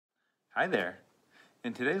Hi there.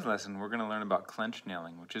 In today's lesson, we're going to learn about clench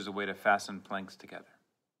nailing, which is a way to fasten planks together.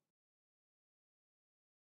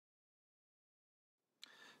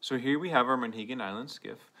 So here we have our Monhegan Island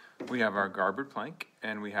skiff. We have our garboard plank,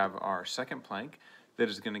 and we have our second plank that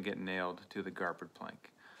is going to get nailed to the garboard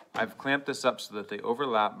plank. I've clamped this up so that they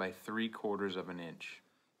overlap by 3/4 of an inch.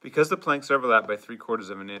 Because the planks overlap by 3/4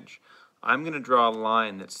 of an inch, I'm going to draw a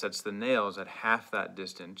line that sets the nails at half that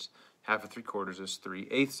distance. Half of 3/4 is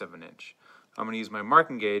 3/8 of an inch. I'm going to use my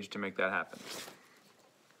marking gauge to make that happen.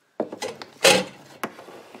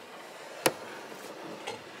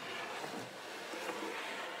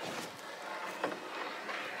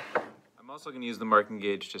 I'm also going to use the marking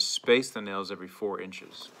gauge to space the nails every 4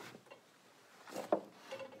 inches.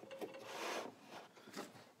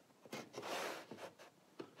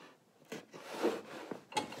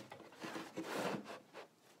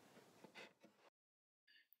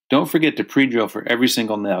 Don't forget to pre-drill for every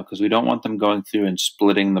single nail because we don't want them going through and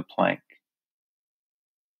splitting the plank.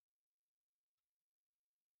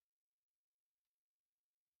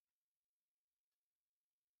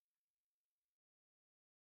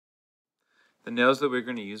 The nails that we're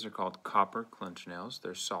going to use are called copper clench nails.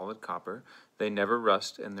 They're solid copper. They never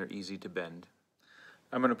rust and they're easy to bend.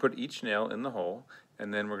 I'm going to put each nail in the hole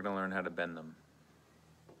and then we're going to learn how to bend them.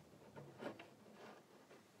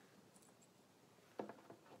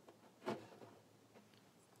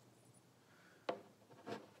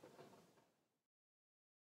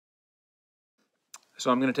 So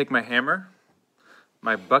I'm going to take my hammer,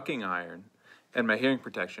 my bucking iron, and my hearing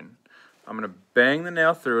protection. I'm going to bang the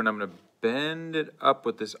nail through and I'm going to bend it up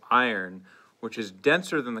with this iron, which is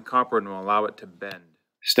denser than the copper and will allow it to bend.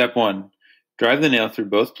 Step 1. Drive the nail through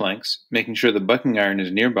both planks, making sure the bucking iron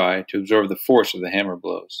is nearby to absorb the force of the hammer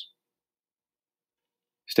blows.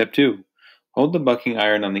 Step 2. Hold the bucking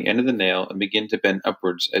iron on the end of the nail and begin to bend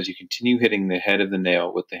upwards as you continue hitting the head of the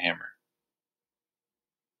nail with the hammer.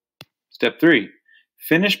 Step 3.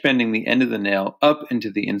 Finish bending the end of the nail up into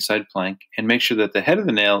the inside plank and make sure that the head of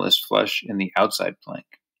the nail is flush in the outside plank.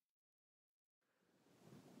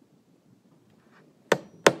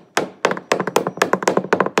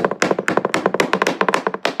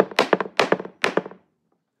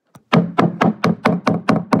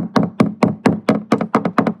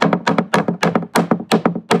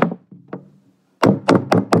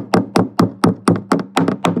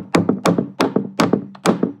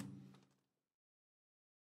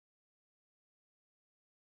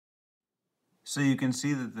 So you can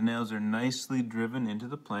see that the nails are nicely driven into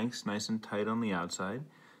the planks, nice and tight on the outside,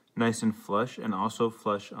 nice and flush, and also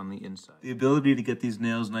flush on the inside. The ability to get these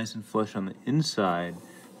nails nice and flush on the inside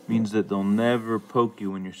means that they'll never poke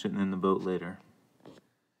you when you're sitting in the boat later.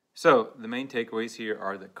 So the main takeaways here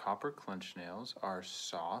are that copper clench nails are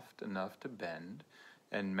soft enough to bend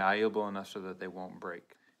and malleable enough so that they won't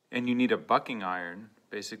break. And you need a bucking iron,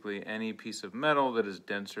 basically any piece of metal that is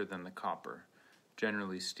denser than the copper.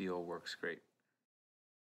 Generally, steel works great.